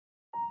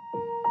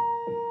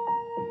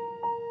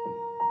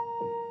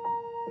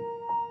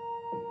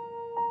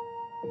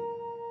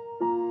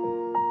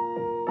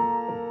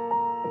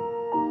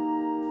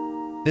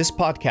This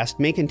podcast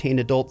may contain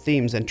adult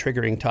themes and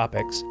triggering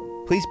topics.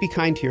 Please be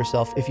kind to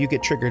yourself if you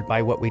get triggered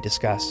by what we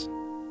discuss.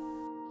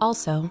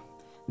 Also,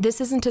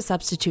 this isn't a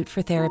substitute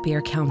for therapy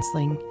or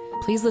counseling.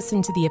 Please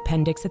listen to the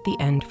appendix at the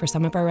end for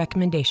some of our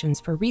recommendations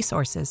for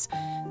resources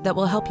that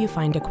will help you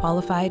find a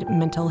qualified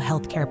mental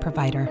health care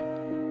provider.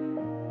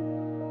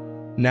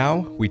 Now,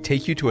 we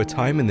take you to a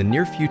time in the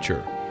near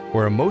future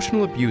where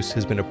emotional abuse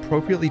has been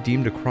appropriately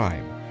deemed a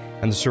crime,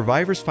 and the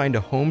survivors find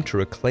a home to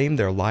reclaim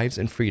their lives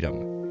and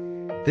freedom.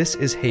 This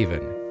is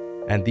Haven,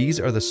 and these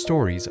are the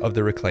stories of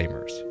the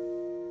Reclaimers.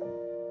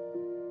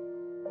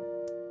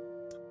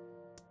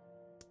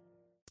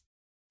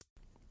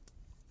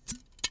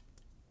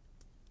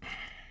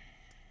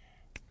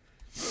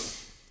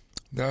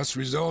 Thus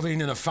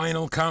resulting in a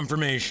final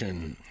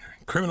confirmation.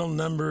 Criminal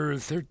number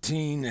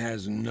 13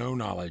 has no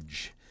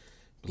knowledge,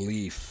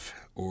 belief,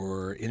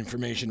 or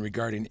information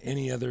regarding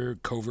any other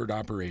covert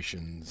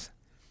operations.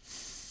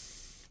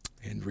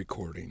 End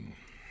recording.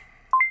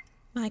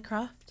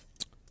 Mycroft,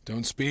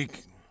 Don't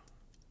speak.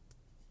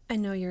 I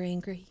know you're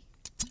angry.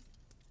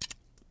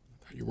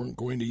 You weren't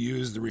going to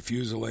use the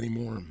refusal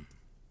anymore.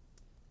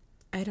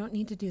 I don't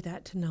need to do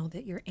that to know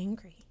that you're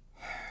angry.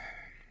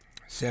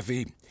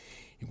 Seffi,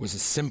 it was a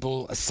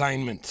simple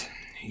assignment.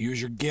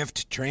 Use your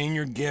gift, train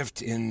your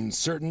gift in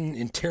certain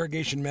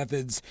interrogation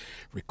methods,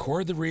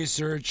 record the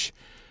research,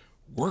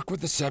 work with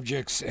the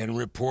subjects, and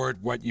report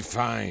what you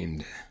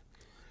find.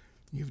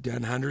 You've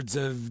done hundreds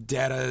of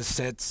data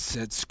sets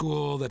at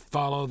school that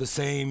follow the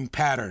same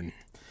pattern.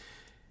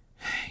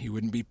 You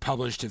wouldn't be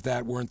published if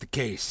that weren't the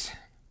case.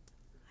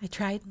 I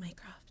tried,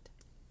 Mycroft.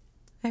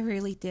 I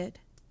really did.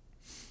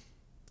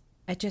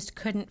 I just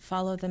couldn't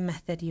follow the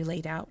method you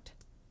laid out.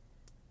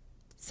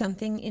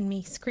 Something in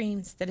me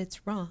screams that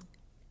it's wrong.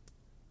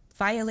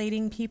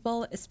 Violating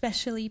people,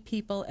 especially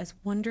people as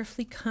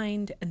wonderfully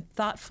kind and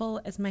thoughtful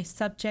as my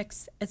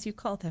subjects, as you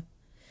call them.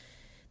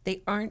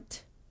 They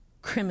aren't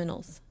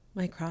criminals,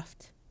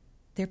 Mycroft.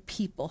 They're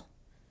people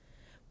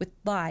with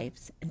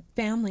lives and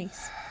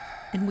families,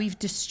 and we've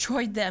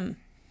destroyed them.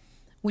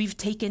 We've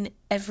taken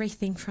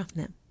everything from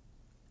them.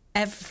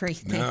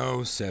 Everything. No,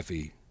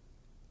 Seffi.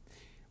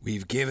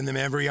 We've given them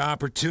every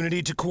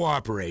opportunity to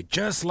cooperate,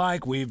 just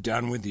like we've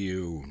done with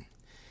you.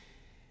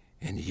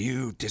 And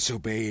you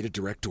disobeyed a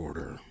direct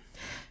order.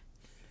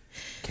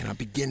 Cannot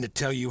begin to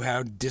tell you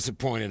how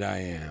disappointed I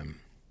am.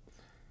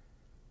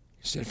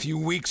 You said a few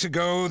weeks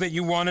ago that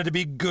you wanted to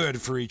be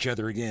good for each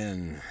other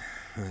again.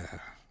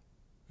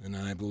 And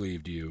I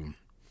believed you.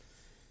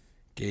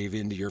 Gave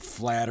in to your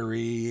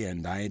flattery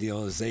and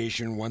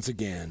idealization once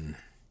again.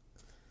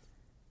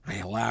 I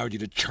allowed you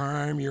to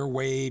charm your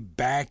way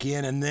back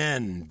in, and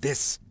then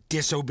this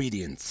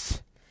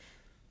disobedience.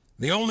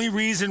 The only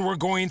reason we're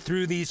going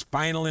through these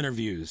final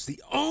interviews,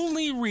 the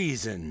only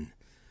reason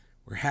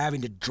we're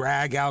having to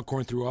drag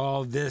Alcorn through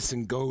all this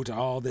and go to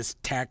all this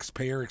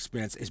taxpayer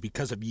expense is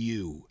because of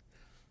you.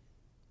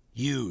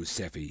 You,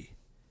 Seffi.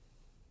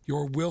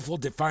 Your willful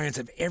defiance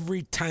of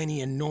every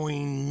tiny,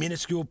 annoying,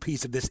 minuscule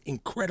piece of this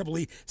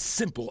incredibly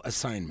simple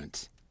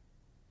assignment.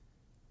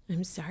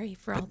 I'm sorry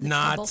for all But the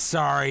not trouble.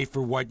 sorry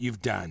for what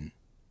you've done.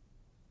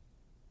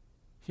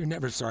 You're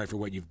never sorry for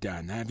what you've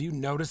done. Have you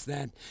noticed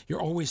that?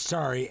 You're always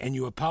sorry and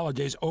you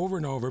apologize over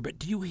and over, but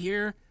do you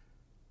hear?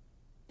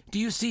 Do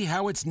you see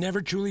how it's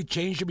never truly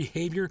changed your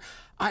behavior?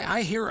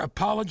 I hear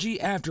apology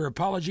after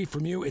apology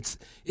from you. It's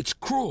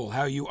cruel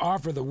how you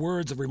offer the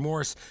words of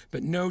remorse,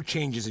 but no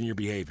changes in your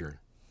behavior.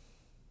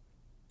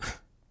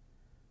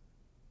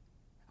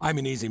 I'm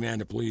an easy man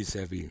to please,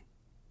 Seffi.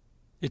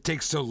 It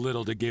takes so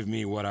little to give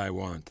me what I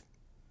want.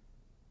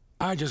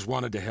 I just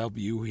wanted to help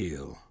you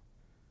heal.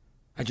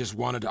 I just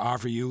wanted to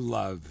offer you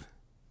love.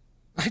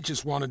 I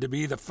just wanted to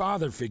be the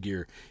father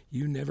figure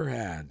you never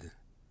had.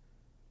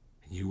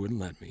 And you wouldn't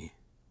let me.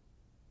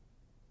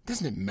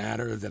 Doesn't it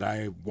matter that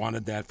I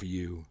wanted that for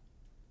you?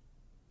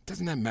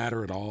 Doesn't that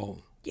matter at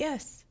all?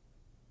 Yes,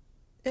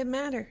 it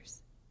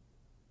matters.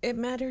 It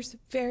matters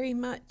very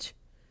much.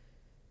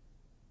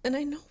 And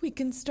I know we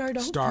can start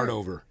over. Start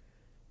over.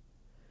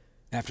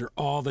 After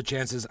all the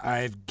chances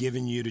I've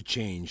given you to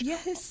change.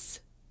 Yes.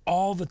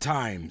 All the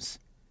times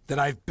that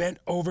I've bent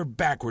over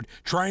backward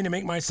trying to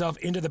make myself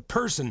into the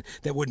person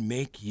that would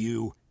make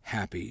you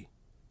happy.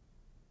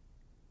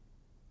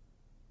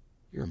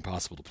 You're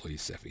impossible to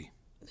please, Seffi.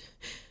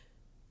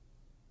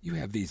 You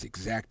have these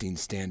exacting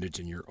standards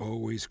and you're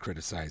always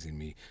criticizing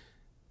me.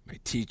 My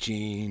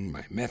teaching,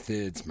 my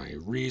methods, my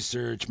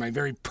research, my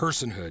very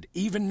personhood,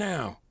 even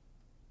now.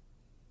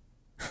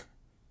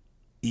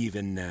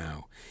 Even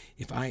now.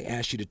 If I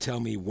asked you to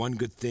tell me one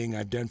good thing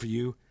I've done for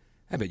you,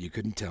 I bet you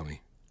couldn't tell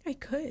me. I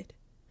could.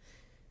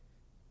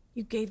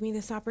 You gave me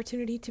this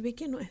opportunity to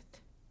begin with.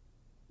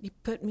 You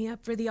put me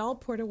up for the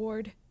Allport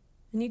Award,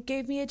 and you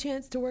gave me a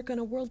chance to work on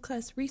a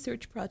world-class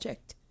research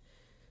project.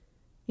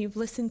 You've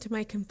listened to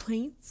my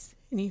complaints,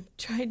 and you've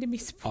tried to be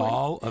supportive.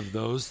 All of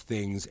those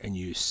things, and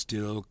you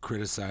still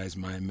criticize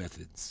my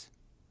methods.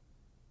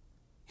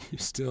 You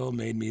still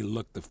made me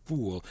look the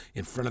fool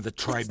in front of the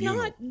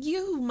tribunal. It's not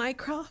you,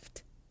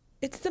 Mycroft.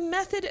 It's the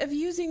method of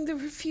using the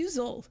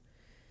refusal.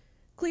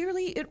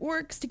 Clearly, it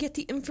works to get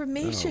the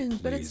information,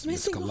 but it's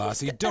missing all Miss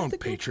the Colossi, don't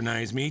ethical...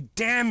 patronize me.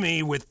 Damn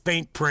me with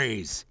faint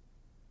praise.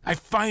 I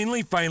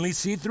finally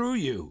see through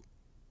you.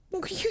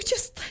 Will you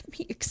just let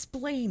me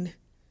explain?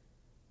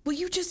 Will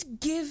you just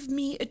give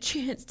me a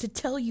chance to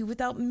tell you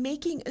without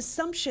making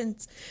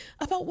assumptions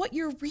about what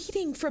you're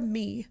reading from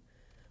me?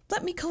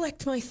 Let me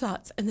collect my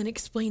thoughts and then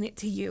explain it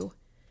to you.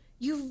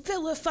 You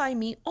vilify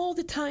me all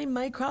the time,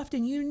 Mycroft,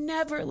 and you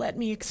never let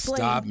me explain.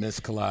 Stop, Miss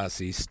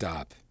Colossi,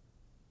 stop.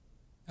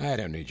 I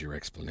don't need your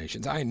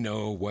explanations. I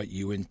know what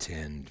you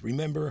intend.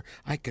 Remember,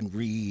 I can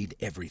read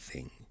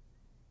everything.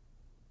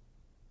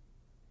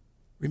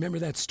 Remember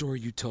that story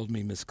you told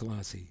me, Miss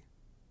Colossi?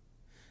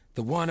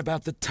 The one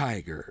about the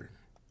tiger.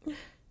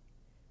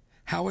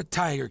 How a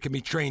tiger can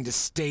be trained to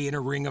stay in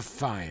a ring of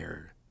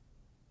fire,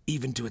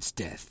 even to its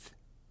death.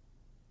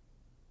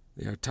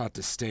 They are taught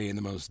to stay in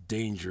the most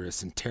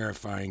dangerous and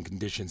terrifying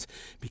conditions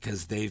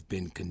because they've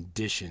been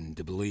conditioned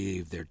to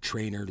believe their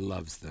trainer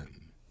loves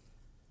them.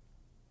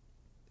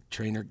 The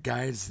trainer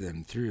guides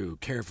them through,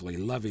 carefully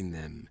loving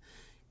them,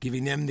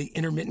 giving them the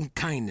intermittent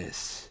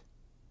kindness,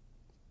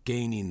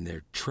 gaining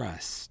their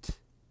trust,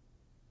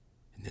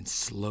 and then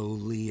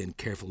slowly and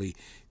carefully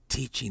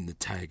teaching the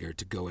tiger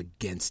to go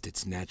against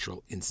its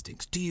natural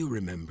instincts. Do you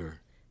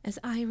remember? As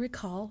I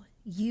recall,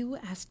 you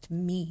asked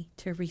me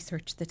to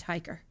research the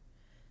tiger.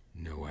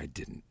 No, I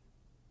didn't.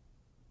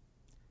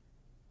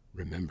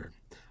 Remember,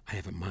 I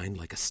have a mind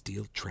like a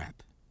steel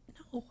trap.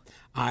 No.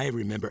 I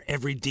remember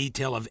every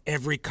detail of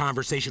every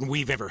conversation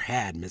we've ever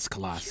had, Miss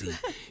Colossi.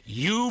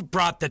 You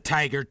brought the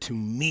tiger to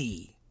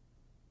me.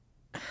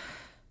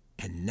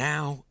 And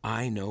now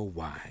I know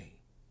why.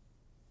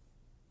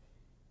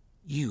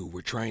 You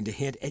were trying to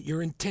hint at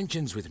your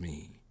intentions with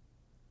me.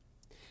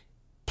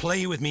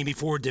 Play with me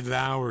before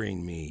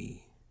devouring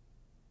me.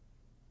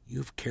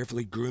 You've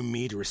carefully groomed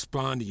me to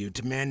respond to you,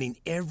 demanding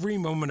every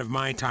moment of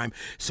my time,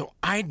 so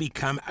I'd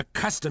become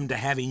accustomed to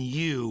having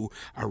you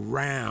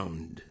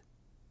around.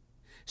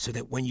 So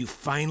that when you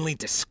finally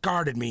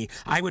discarded me,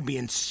 I would be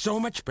in so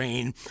much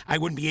pain, I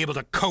wouldn't be able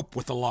to cope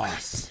with the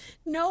loss.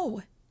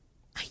 No,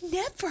 I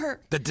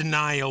never. The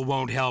denial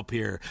won't help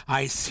here.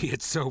 I see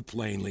it so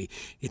plainly.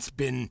 It's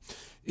been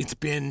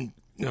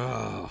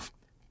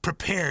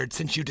prepared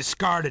since you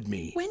discarded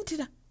me. When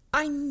did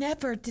I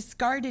never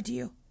discarded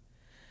you.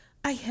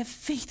 I have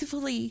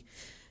faithfully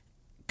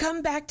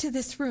come back to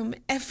this room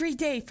every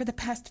day for the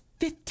past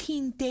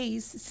 15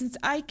 days since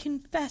I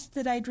confessed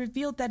that I'd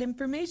revealed that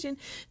information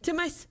to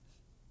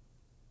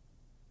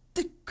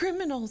the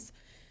criminals.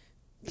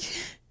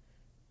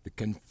 The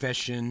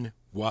confession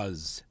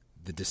was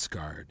the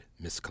discard,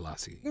 Miss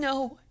Colossi.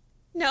 No.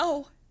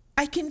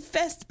 I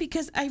confessed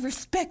because I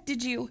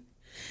respected you.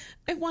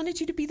 I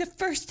wanted you to be the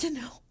first to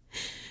know.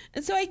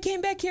 And so I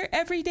came back here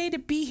every day to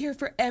be here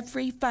for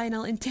every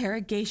final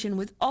interrogation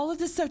with all of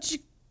the such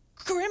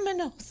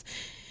criminals.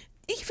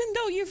 Even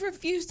though you've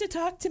refused to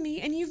talk to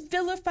me and you've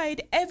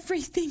vilified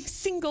every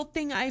single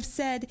thing I've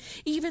said,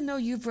 even though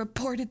you've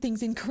reported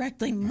things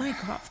incorrectly,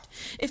 Mycroft,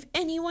 if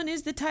anyone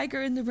is the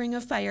tiger in the ring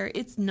of fire,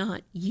 it's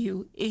not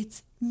you,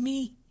 it's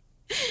me.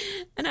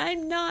 And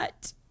I'm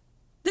not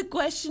the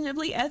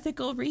questionably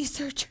ethical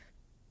researcher.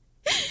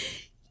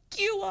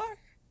 You are.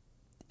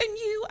 And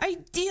you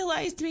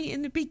idealized me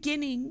in the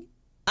beginning.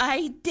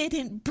 I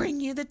didn't bring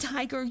you the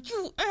tiger.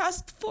 You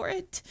asked for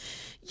it.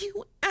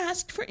 You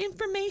asked for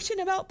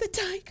information about the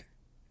tiger.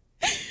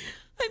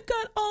 I've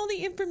got all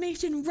the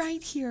information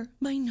right here.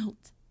 My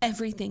notes,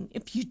 everything.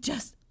 If you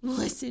just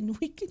listen,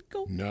 we could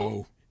go home.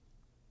 No.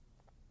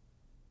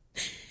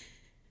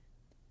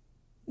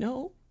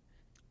 No?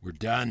 We're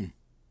done.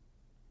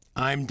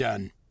 I'm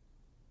done.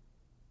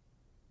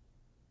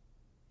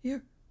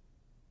 You're...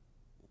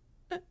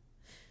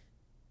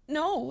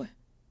 No.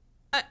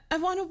 I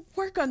want to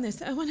work on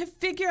this. I want to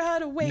figure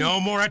out a way... No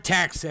more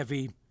attacks,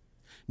 Effie.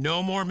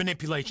 No more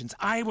manipulations.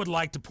 I would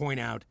like to point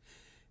out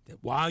that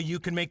while you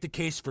can make the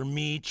case for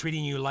me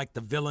treating you like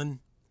the villain,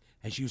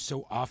 as you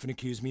so often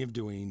accuse me of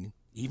doing,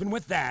 even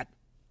with that,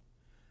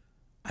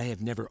 I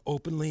have never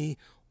openly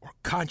or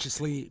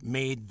consciously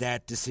made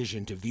that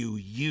decision to view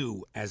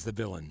you as the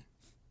villain.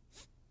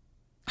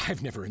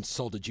 I've never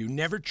insulted you,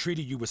 never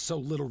treated you with so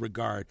little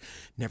regard,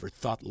 never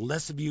thought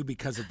less of you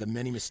because of the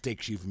many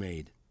mistakes you've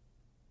made.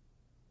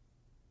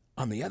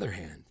 On the other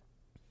hand,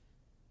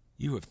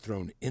 you have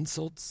thrown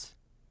insults,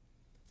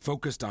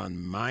 focused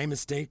on my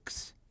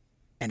mistakes,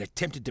 and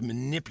attempted to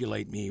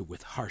manipulate me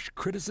with harsh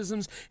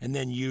criticisms, and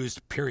then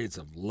used periods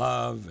of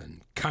love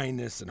and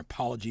kindness and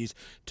apologies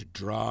to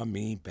draw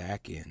me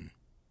back in.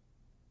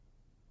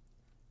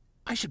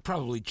 I should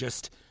probably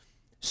just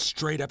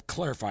straight up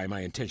clarify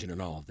my intention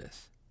in all of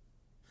this.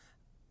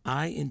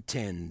 I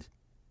intend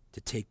to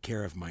take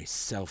care of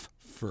myself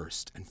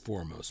first and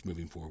foremost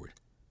moving forward.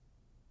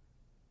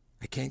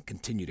 I can't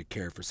continue to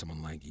care for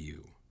someone like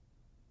you.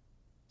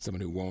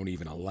 Someone who won't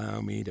even allow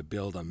me to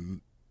build a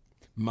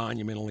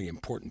monumentally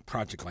important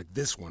project like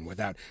this one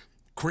without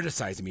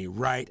criticizing me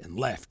right and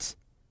left.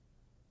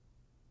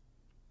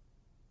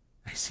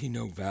 I see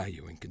no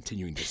value in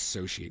continuing to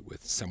associate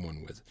with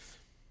someone with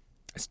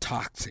as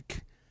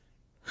toxic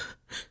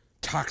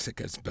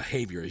as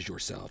behavior as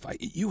yourself.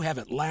 You have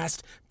at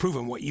last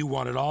proven what you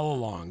wanted all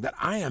along, that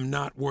I am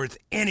not worth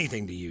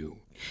anything to you.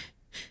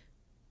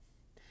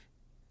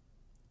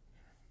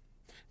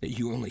 That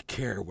you only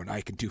care what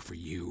I can do for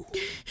you.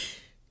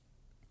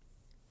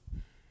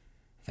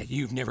 That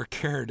you've never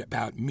cared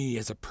about me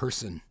as a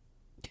person,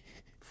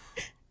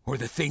 or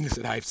the things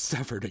that I've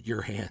suffered at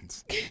your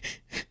hands.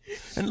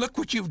 And look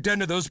what you've done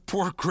to those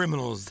poor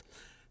criminals.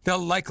 They'll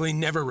likely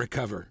never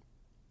recover.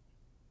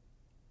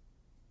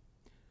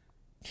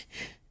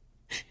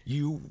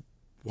 You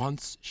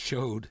once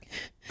showed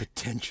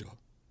potential.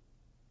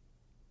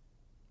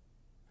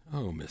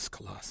 Oh, Miss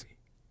Colossi.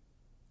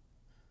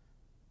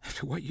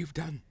 After what you've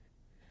done,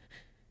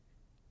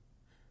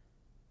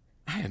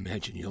 I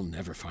imagine you'll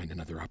never find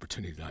another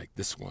opportunity like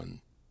this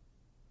one.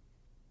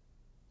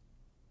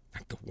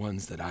 Like the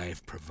ones that I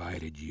have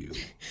provided you.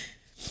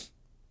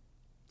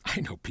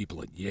 I know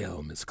people at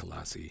Yale, Miss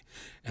Colossi,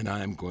 and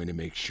I'm going to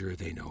make sure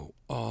they know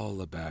all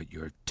about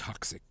your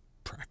toxic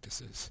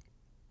practices.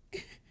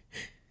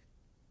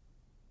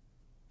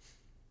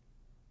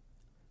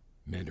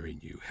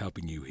 Mentoring you,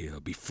 helping you heal,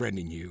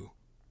 befriending you.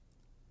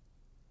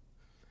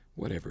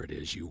 Whatever it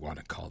is you want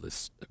to call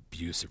this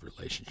abusive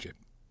relationship,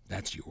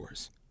 that's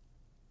yours.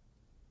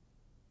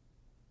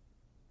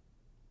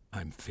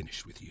 I'm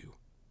finished with you.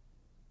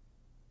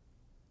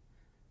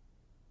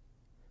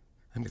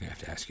 I'm going to have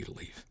to ask you to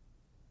leave.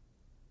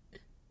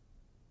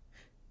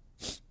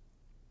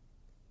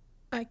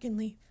 I can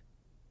leave.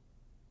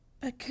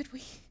 But could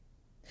we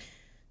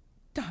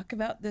talk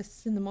about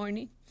this in the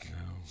morning?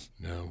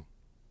 No.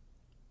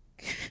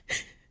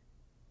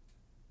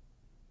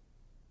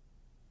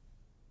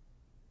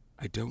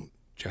 I don't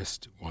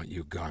just want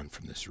you gone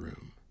from this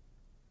room.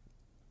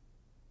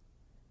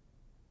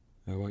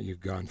 I want you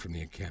gone from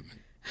the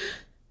encampment.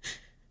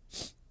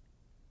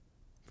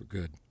 For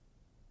good.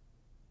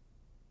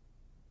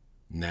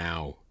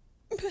 Now.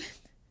 But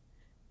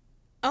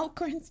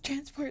Alcorn's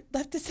transport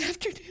left this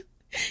afternoon.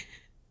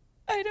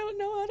 I don't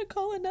know how to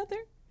call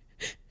another.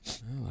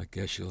 Well, I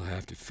guess you'll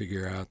have to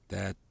figure out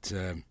that,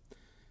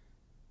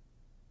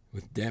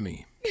 with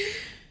Demi.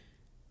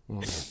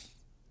 Well,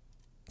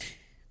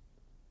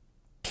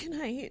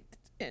 can I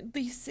at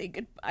least say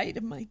goodbye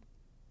to my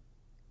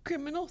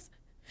criminals?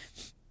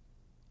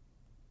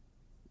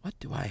 What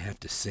do I have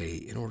to say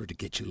in order to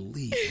get you to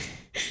leave?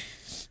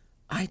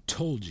 I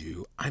told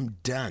you I'm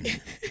done.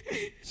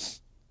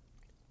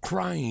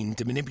 Crying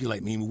to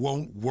manipulate me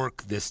won't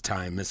work this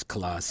time, Miss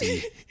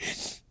Colossi.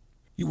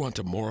 You want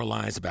to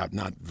moralize about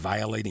not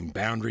violating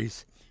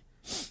boundaries?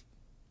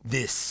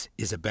 This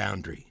is a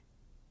boundary.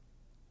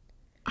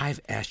 I've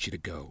asked you to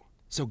go,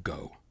 so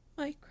go.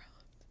 Mycroft.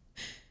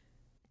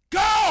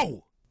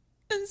 Go!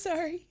 I'm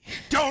sorry.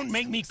 Don't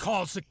make me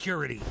call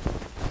security.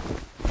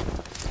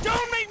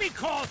 Don't make me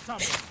call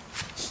someone.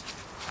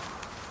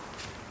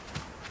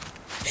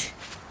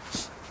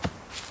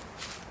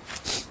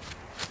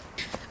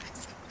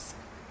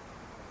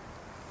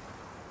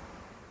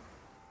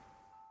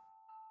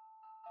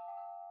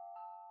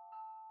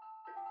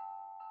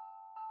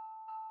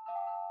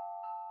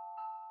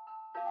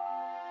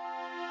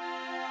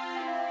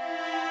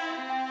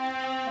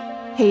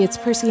 Hey, it's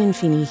Percy and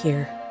Feeney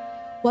here.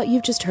 What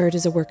you've just heard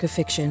is a work of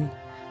fiction,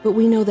 but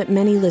we know that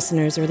many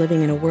listeners are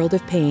living in a world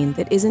of pain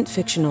that isn't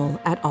fictional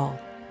at all.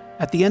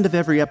 At the end of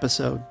every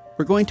episode,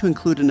 we're going to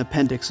include an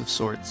appendix of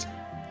sorts.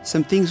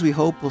 Some things we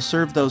hope will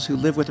serve those who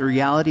live with a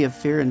reality of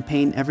fear and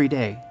pain every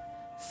day.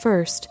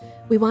 First,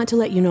 we want to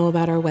let you know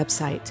about our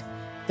website,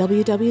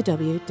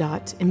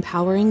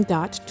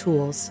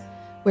 www.empowering.tools,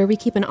 where we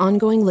keep an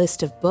ongoing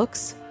list of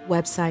books,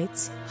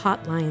 websites,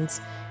 hotlines,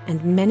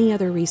 and many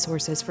other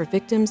resources for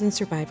victims and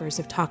survivors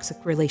of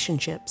toxic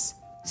relationships.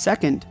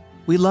 Second,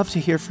 we love to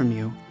hear from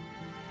you.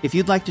 If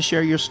you'd like to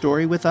share your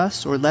story with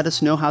us or let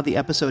us know how the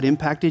episode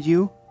impacted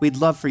you, we'd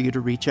love for you to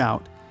reach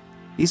out.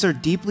 These are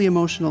deeply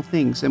emotional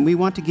things, and we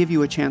want to give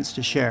you a chance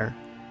to share.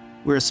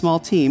 We're a small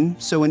team,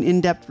 so an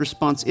in-depth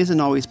response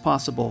isn't always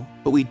possible,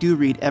 but we do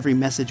read every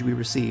message we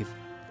receive.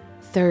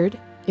 Third,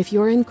 if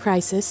you're in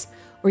crisis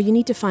or you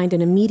need to find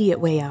an immediate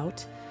way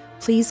out,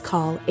 please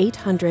call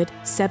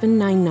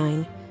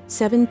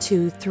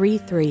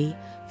 800-799-7233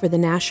 for the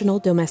National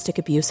Domestic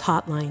Abuse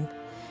Hotline.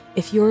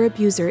 If your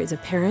abuser is a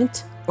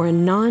parent or a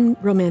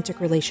non-romantic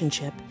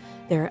relationship,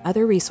 there are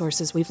other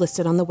resources we've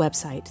listed on the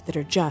website that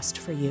are just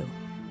for you.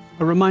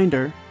 A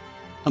reminder,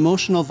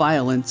 emotional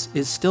violence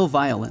is still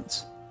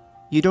violence.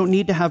 You don't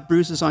need to have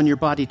bruises on your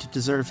body to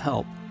deserve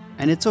help,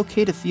 and it's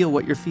okay to feel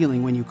what you're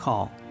feeling when you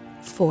call.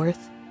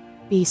 Fourth,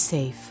 be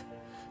safe.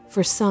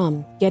 For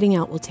some, getting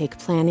out will take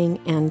planning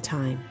and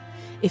time.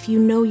 If you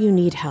know you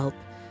need help,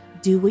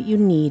 do what you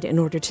need in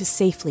order to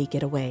safely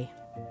get away.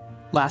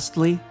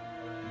 Lastly,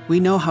 we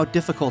know how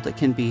difficult it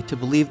can be to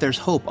believe there's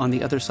hope on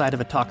the other side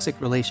of a toxic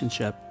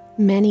relationship.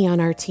 Many on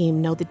our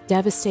team know the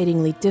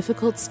devastatingly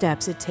difficult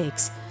steps it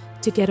takes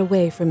to get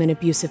away from an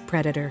abusive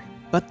predator.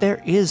 But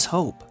there is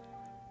hope.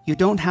 You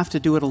don't have to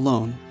do it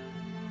alone.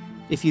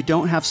 If you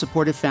don't have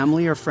supportive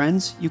family or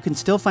friends, you can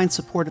still find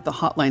support at the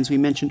hotlines we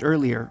mentioned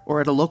earlier or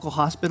at a local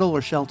hospital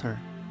or shelter.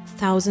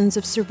 Thousands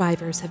of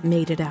survivors have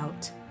made it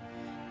out.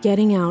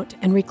 Getting out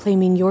and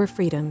reclaiming your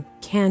freedom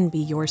can be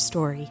your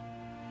story.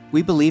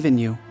 We believe in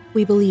you.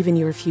 We believe in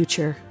your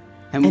future.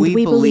 And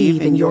we believe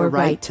in your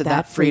right to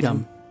that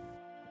freedom.